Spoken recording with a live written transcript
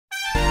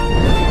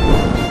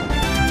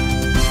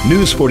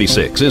News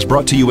 46 is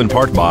brought to you in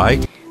part by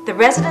the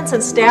residents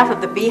and staff of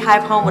the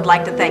Beehive Home would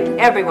like to thank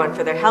everyone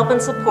for their help and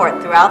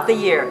support throughout the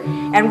year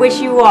and wish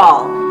you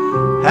all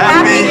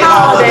Happy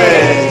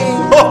Holidays!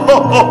 Ho,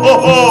 ho, ho, ho,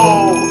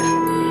 ho.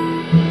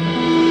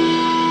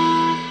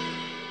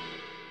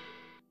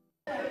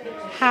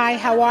 Hi,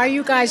 how are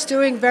you guys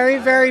doing? Very,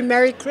 very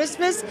Merry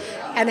Christmas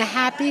and a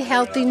happy,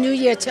 healthy New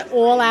Year to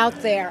all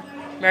out there.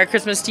 Merry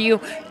Christmas to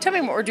you. Tell me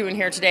what we're doing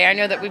here today. I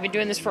know that we've been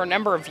doing this for a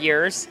number of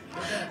years.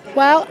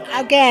 Well,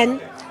 again,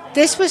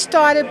 this was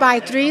started by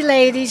three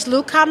ladies,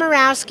 Lou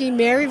Komorowski,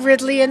 Mary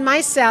Ridley, and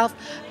myself,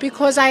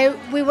 because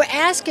we were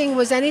asking,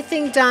 was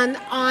anything done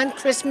on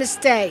Christmas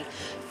Day?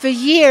 For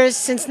years,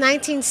 since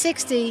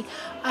 1960,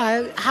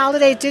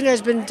 holiday dinner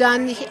has been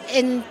done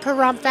in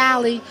Pahrump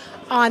Valley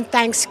on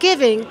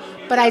Thanksgiving,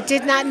 but I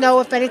did not know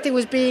if anything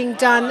was being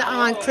done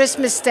on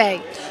Christmas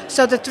Day.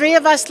 So the three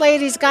of us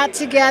ladies got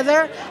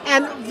together,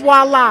 and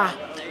voila,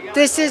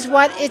 this is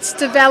what it's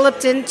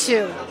developed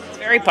into. It's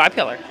very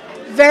popular.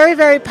 Very,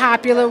 very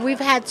popular. We've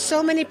had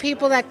so many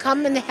people that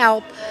come and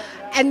help,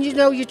 and you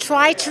know, you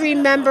try to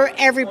remember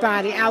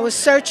everybody. Our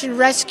search and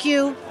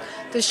rescue,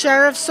 the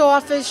sheriff's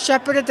office,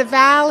 Shepherd of the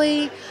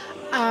Valley,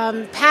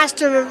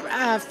 Pastor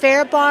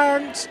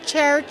Fairbarn's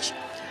Church.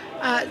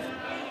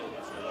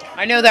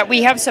 I know that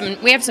we have some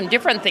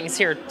different things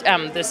here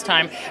this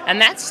time,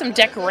 and that's some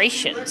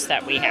decorations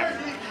that we have.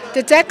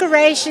 The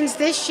decorations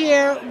this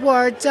year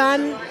were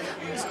done,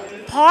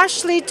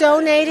 partially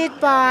donated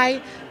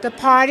by the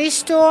Party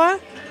Store,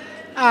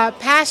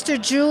 Pastor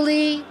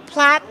Julie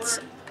Platt's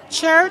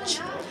Church,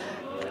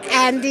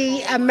 and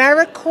the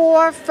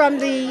AmeriCorps from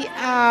the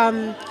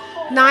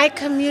Nye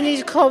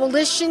Community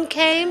Coalition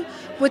came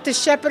with the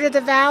Shepherd of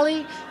the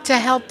Valley to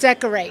help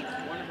decorate.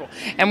 Wonderful.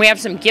 And we have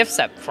some gifts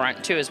up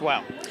front, too, as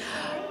well.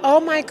 Oh,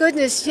 my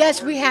goodness,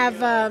 yes, we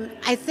have,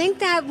 I think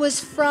that was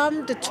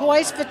from the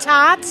Toys for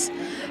Tots.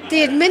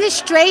 The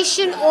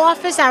administration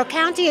office, our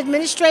county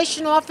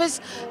administration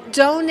office,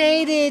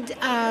 donated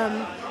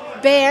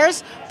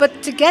bears,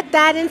 but to get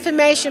that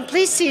information,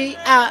 please see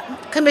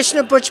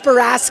Commissioner Butch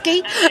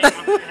Boraski.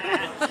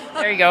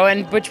 There you go,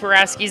 and Butch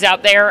Boraski's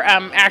out there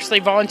actually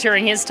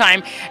volunteering his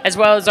time, as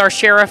well as our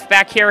sheriff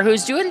back here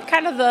who's doing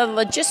kind of the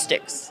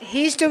logistics.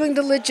 He's doing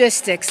the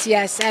logistics,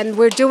 yes, and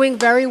we're doing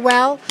very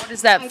well. What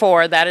is that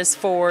for? That is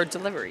for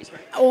deliveries,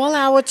 right? All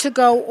our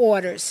to-go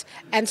orders,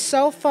 and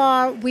so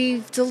far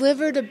we've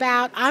delivered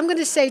about, I'm going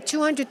to say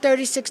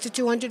 236 to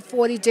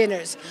 240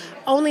 dinners.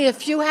 Only a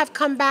few have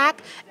come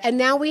back, and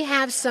now we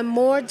have some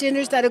more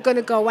dinners that are going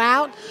to go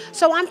out.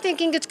 So I'm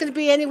thinking it's going to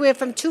be anywhere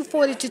from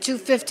 240 to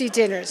 250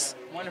 dinners.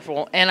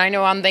 Wonderful. And I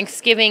know on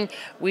Thanksgiving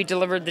we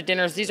delivered the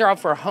dinners. These are all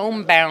for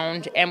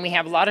homebound, and we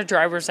have a lot of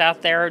drivers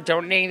out there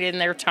donating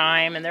their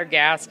time and their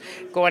gas,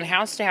 going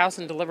house to house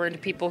and delivering to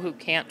people who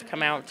can't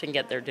come out and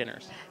get their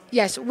dinners.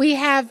 Yes, we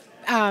have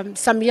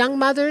some young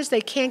mothers,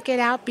 they can't get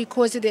out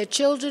because of their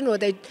children, or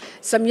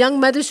some young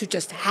mothers who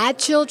just had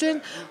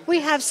children.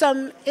 We have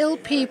some ill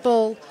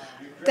people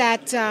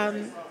that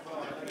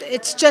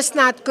it's just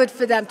not good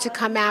for them to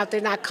come out.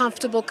 They're not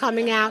comfortable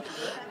coming out.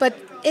 But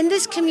in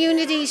this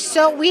community,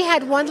 so we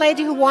had one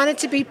lady who wanted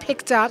to be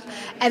picked up,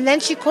 and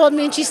then she called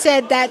me and she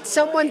said that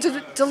someone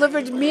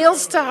delivered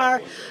meals to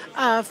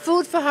her,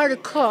 food for her to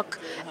cook,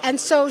 and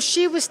so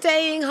she was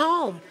staying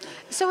home.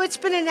 So it's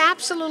been an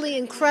absolutely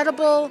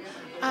incredible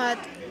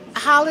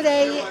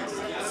holiday,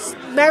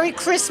 Merry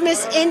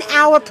Christmas in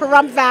our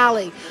Pahrump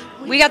Valley.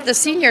 We got the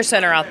senior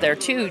center out there,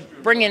 too,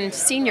 bringing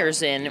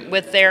seniors in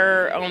with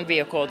their own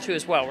vehicle, too,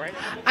 as well, right?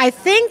 I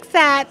think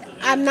that,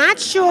 I'm not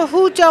sure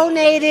who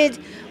donated.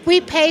 We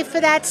pay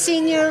for that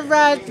senior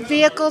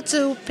vehicle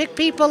to pick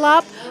people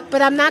up,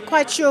 but I'm not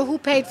quite sure who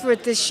paid for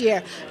it this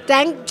year.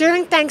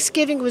 During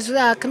Thanksgiving it was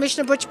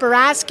Commissioner Butch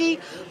Boraski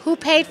who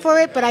paid for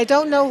it, but I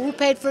don't know who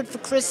paid for it for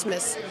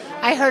Christmas.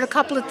 I heard a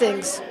couple of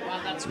things.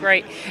 Well, that's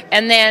great.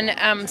 And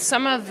then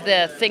some of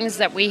the things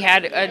that we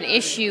had an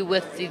issue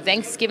with the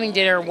Thanksgiving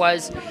dinner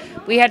was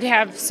we had to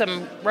have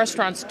some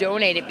restaurants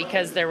donate it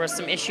because there was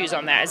some issues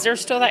on that. Is there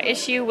still that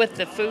issue with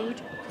the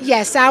food?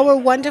 Yes, our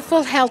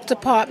wonderful health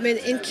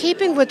department, in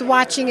keeping with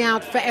watching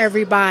out for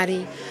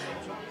everybody,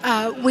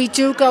 we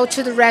do go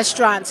to the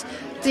restaurants.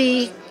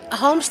 The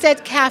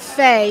Homestead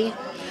Cafe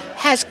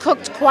has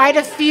cooked quite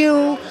a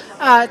few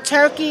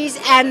turkeys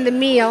and the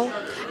meal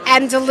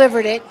and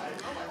delivered it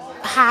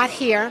hot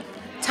here.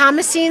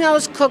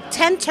 Tomasino's cooked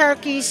 10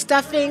 turkeys,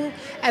 stuffing,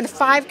 and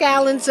 5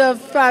 gallons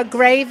of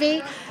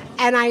gravy,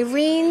 and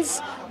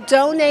Irene's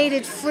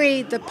donated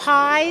free the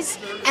pies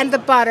and the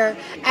butter,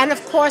 and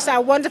of course our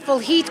wonderful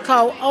Heat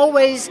Co.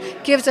 always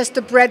gives us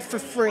the bread for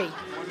free.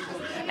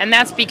 And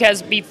that's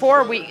because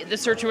before the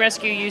search and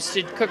rescue used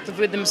to cook the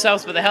food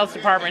themselves, but the health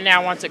department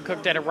now wants it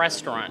cooked at a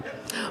restaurant.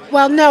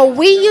 Well, no,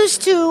 we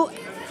used to,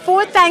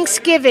 for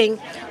Thanksgiving,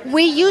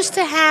 we used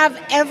to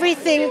have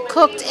everything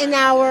cooked in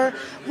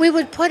we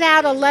would put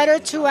out a letter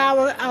to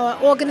our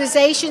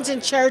organizations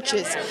and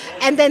churches,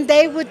 and then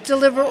they would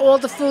deliver all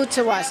the food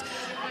to us.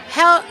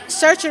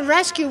 Search and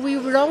rescue, we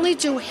would only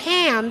do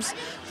hams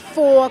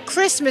for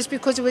Christmas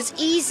because it was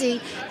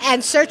easy,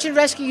 and Search and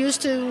Rescue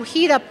used to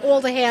heat up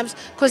all the hams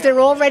because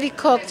they're already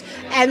cooked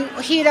and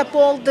heat up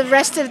all the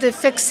rest of the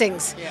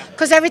fixings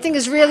because everything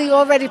is really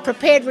already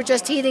prepared. We're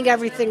just heating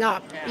everything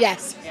up.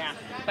 Yes. Yeah.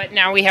 But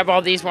now we have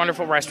all these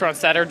wonderful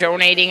restaurants that are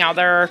donating all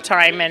their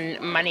time and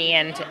money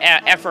and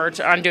effort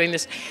on doing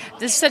this.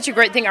 This is such a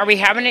great thing. Are we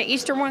having an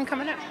Easter one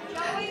coming up?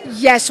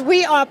 Yes,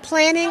 we are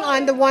planning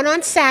on the one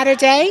on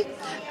Saturday,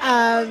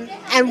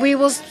 and we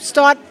will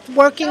start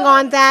working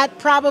on that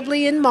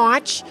probably in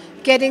March,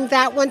 getting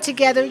that one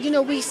together. You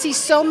know, we see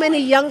so many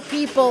young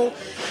people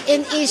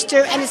in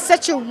Easter, and it's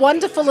such a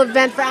wonderful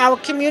event for our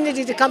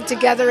community to come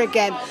together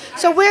again.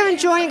 So we're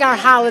enjoying our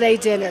holiday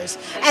dinners.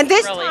 And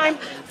this time,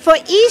 for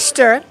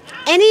Easter,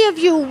 any of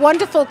you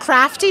wonderful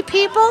crafty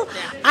people,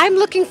 I'm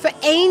looking for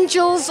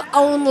angels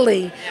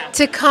only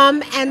to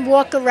come and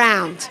walk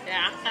around.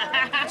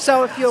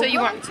 So if you're So you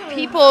want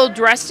people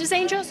dressed as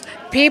angels?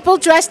 people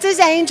dressed as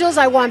angels,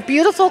 I want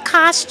beautiful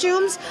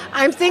costumes.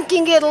 I'm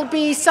thinking it'll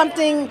be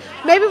something,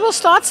 maybe we'll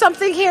start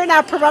something here in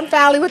our Pahrump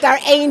Valley with our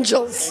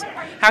angels.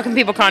 How can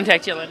people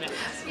contact you, Linda?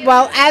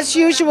 Well, as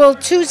usual,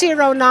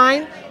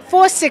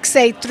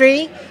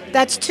 209-4683.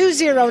 That's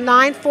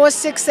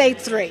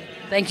 209-4683.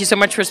 Thank you so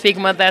much for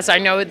speaking with us. I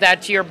know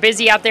that you're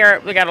busy out there.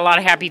 We got a lot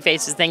of happy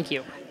faces. Thank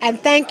you. And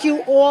thank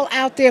you all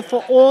out there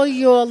for all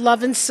your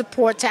love and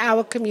support to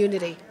our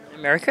community.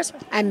 Merry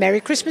Christmas. And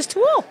Merry Christmas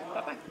to all.